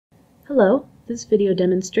Hello, this video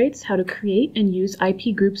demonstrates how to create and use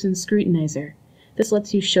IP groups in Scrutinizer. This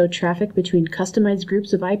lets you show traffic between customized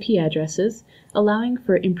groups of IP addresses, allowing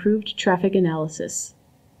for improved traffic analysis.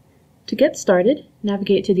 To get started,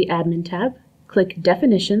 navigate to the Admin tab, click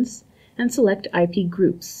Definitions, and select IP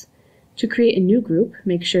Groups. To create a new group,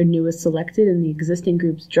 make sure New is selected in the existing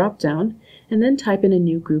groups dropdown, and then type in a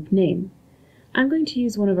new group name. I'm going to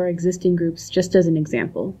use one of our existing groups just as an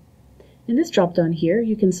example. In this dropdown here,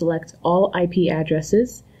 you can select all IP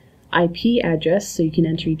addresses, IP address so you can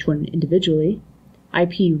enter each one individually,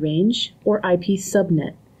 IP range, or IP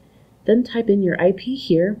subnet. Then type in your IP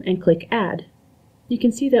here and click Add. You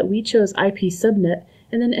can see that we chose IP subnet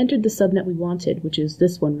and then entered the subnet we wanted, which is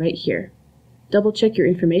this one right here. Double check your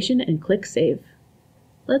information and click Save.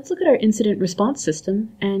 Let's look at our incident response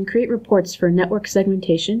system and create reports for network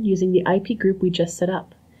segmentation using the IP group we just set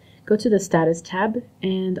up. Go to the Status tab,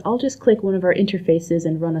 and I'll just click one of our interfaces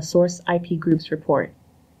and run a source IP groups report.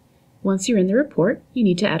 Once you're in the report, you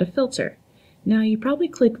need to add a filter. Now you probably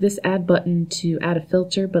click this Add button to add a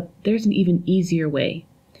filter, but there's an even easier way.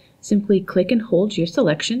 Simply click and hold your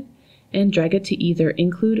selection and drag it to either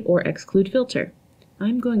Include or Exclude filter.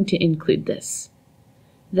 I'm going to include this.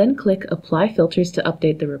 Then click Apply Filters to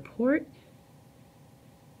update the report.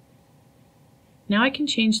 Now I can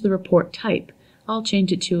change the report type. I'll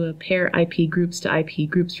change it to a pair IP groups to IP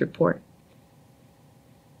groups report.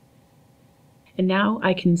 And now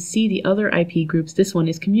I can see the other IP groups this one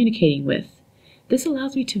is communicating with. This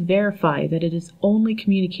allows me to verify that it is only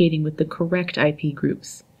communicating with the correct IP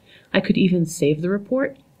groups. I could even save the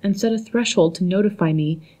report and set a threshold to notify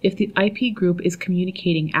me if the IP group is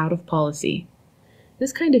communicating out of policy.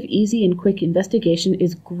 This kind of easy and quick investigation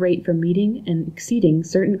is great for meeting and exceeding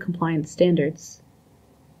certain compliance standards.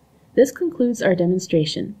 This concludes our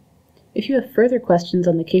demonstration. If you have further questions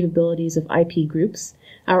on the capabilities of IP groups,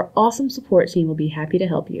 our awesome support team will be happy to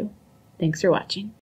help you. Thanks for watching.